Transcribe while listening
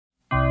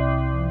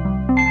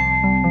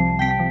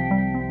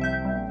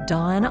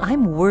Don.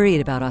 I'm worried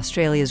about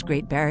Australia's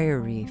Great Barrier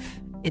Reef.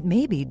 It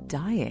may be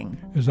dying.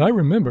 As I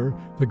remember,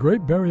 the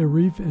Great Barrier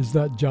Reef is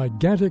that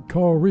gigantic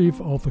coral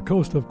reef off the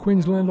coast of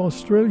Queensland,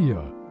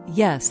 Australia.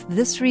 Yes,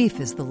 this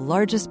reef is the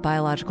largest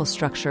biological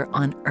structure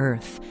on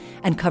Earth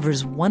and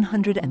covers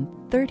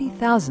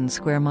 130,000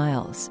 square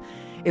miles.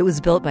 It was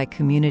built by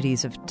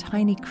communities of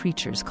tiny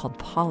creatures called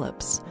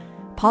polyps.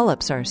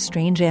 Polyps are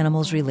strange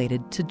animals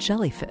related to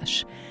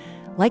jellyfish.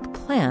 Like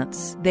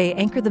plants, they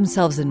anchor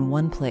themselves in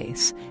one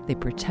place. They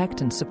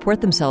protect and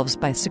support themselves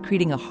by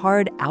secreting a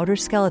hard outer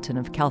skeleton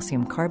of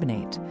calcium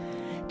carbonate.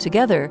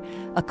 Together,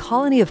 a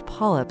colony of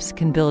polyps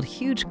can build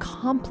huge,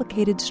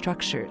 complicated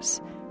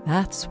structures.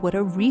 That's what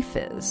a reef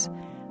is.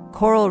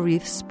 Coral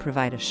reefs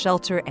provide a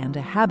shelter and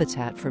a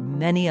habitat for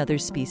many other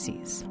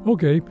species.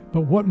 Okay,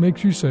 but what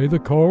makes you say the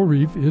coral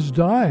reef is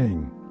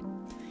dying?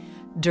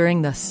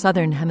 During the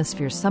Southern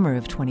Hemisphere summer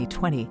of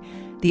 2020,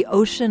 the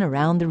ocean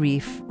around the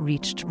reef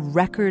reached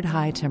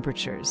record-high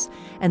temperatures,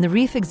 and the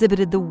reef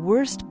exhibited the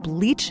worst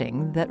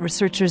bleaching that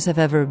researchers have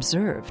ever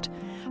observed.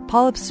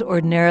 Polyps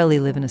ordinarily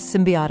live in a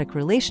symbiotic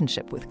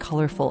relationship with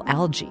colorful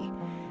algae.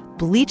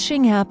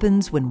 Bleaching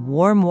happens when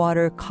warm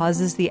water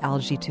causes the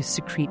algae to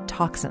secrete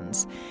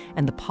toxins,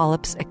 and the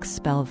polyps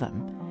expel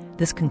them.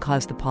 This can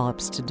cause the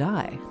polyps to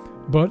die.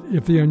 But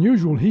if the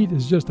unusual heat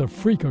is just a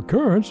freak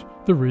occurrence,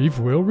 the reef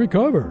will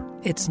recover.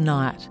 It's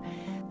not.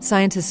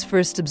 Scientists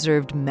first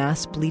observed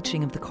mass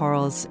bleaching of the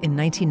corals in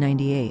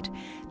 1998,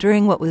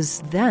 during what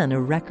was then a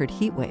record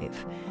heat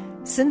wave.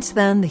 Since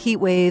then, the heat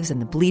waves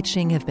and the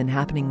bleaching have been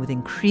happening with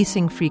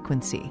increasing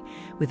frequency,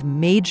 with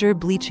major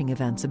bleaching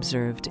events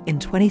observed in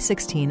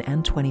 2016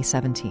 and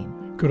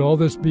 2017. Could all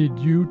this be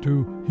due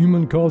to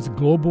human-caused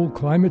global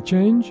climate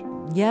change?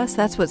 Yes,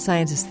 that's what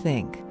scientists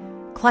think.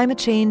 Climate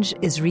change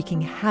is wreaking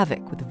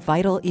havoc with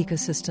vital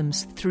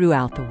ecosystems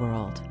throughout the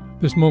world.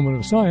 This moment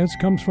of science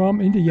comes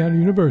from Indiana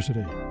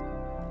University.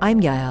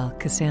 I'm Yael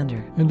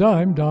Cassander. And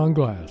I'm Don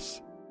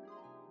Glass.